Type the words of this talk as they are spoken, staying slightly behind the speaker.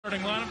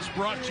Starting lineups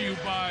brought to you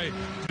by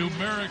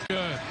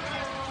Numerica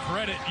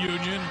Credit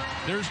Union.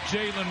 There's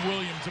Jalen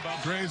Williams.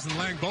 About Graves and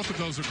Lang, both of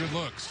those are good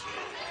looks.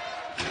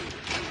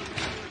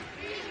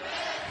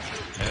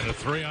 And a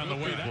three on the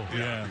way.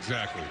 Yeah,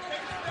 exactly.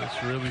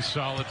 That's really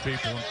solid,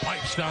 people. And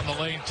Pipes down the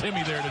lane.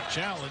 Timmy there to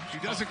challenge. He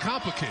doesn't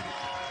complicate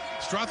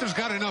it. Strother's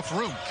got enough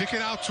room. Kick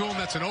it out to him.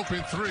 That's an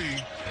open three.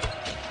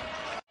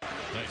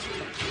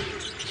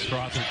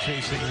 Strother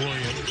chasing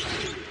Williams.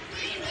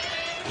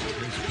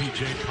 Here's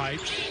PJ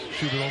Pipes.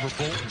 Shoot it over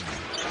Bolton.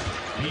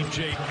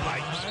 PJ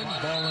Pipes.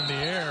 Ball in the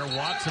air.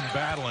 Watson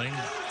battling.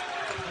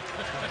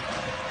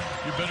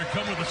 You better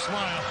come with a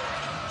smile.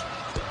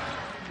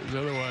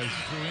 Otherwise,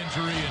 through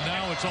injury, and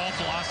now it's all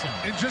blossom.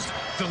 And just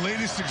the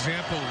latest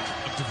example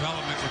of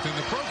development within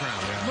the program.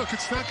 Yeah. Look,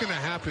 it's not going to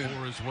happen.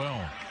 As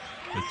well.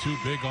 The two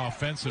big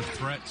offensive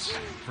threats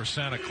for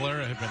Santa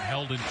Clara have been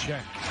held in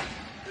check.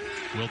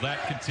 Will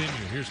that continue?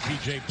 Here's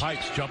PJ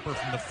Pipes, jumper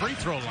from the free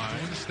throw line.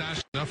 Is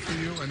stash enough for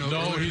you? I know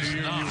no, he's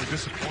not. You were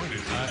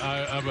disappointed.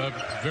 I'm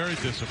very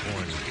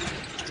disappointed.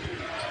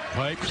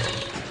 Pipes,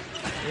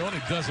 he only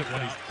does it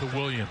when he's to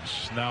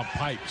Williams. Now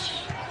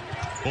Pipes,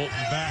 Bolton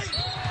back,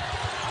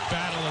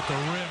 battle at the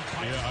rim.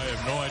 Pipes. Yeah, I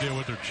have no idea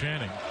what they're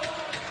chanting,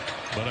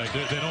 but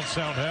they don't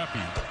sound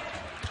happy.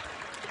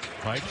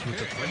 Pipes with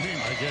the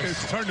I guess it's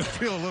starting to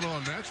feel a little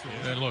unnatural.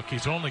 And look,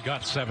 he's only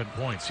got 7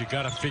 points. You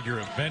got to figure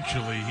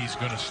eventually he's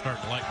going to start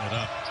lighting it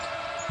up.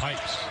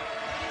 Pipes,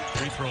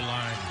 free throw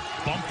line,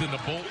 bumped into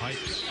Bolt.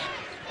 Pipes.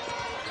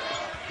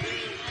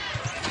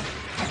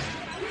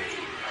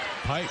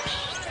 Pipes,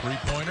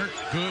 three-pointer,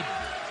 good.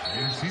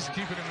 He's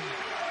keeping him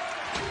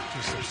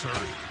just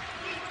absurd.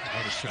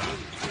 What a shot.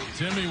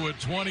 Timmy with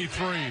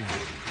 23.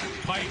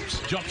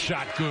 Pipes, jump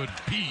shot, good.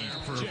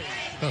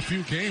 For a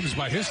few games,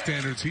 by his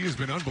standards, he has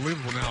been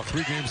unbelievable now.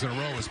 3 games in a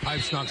row as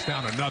Pipes knocks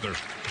down another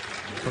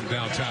from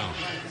downtown.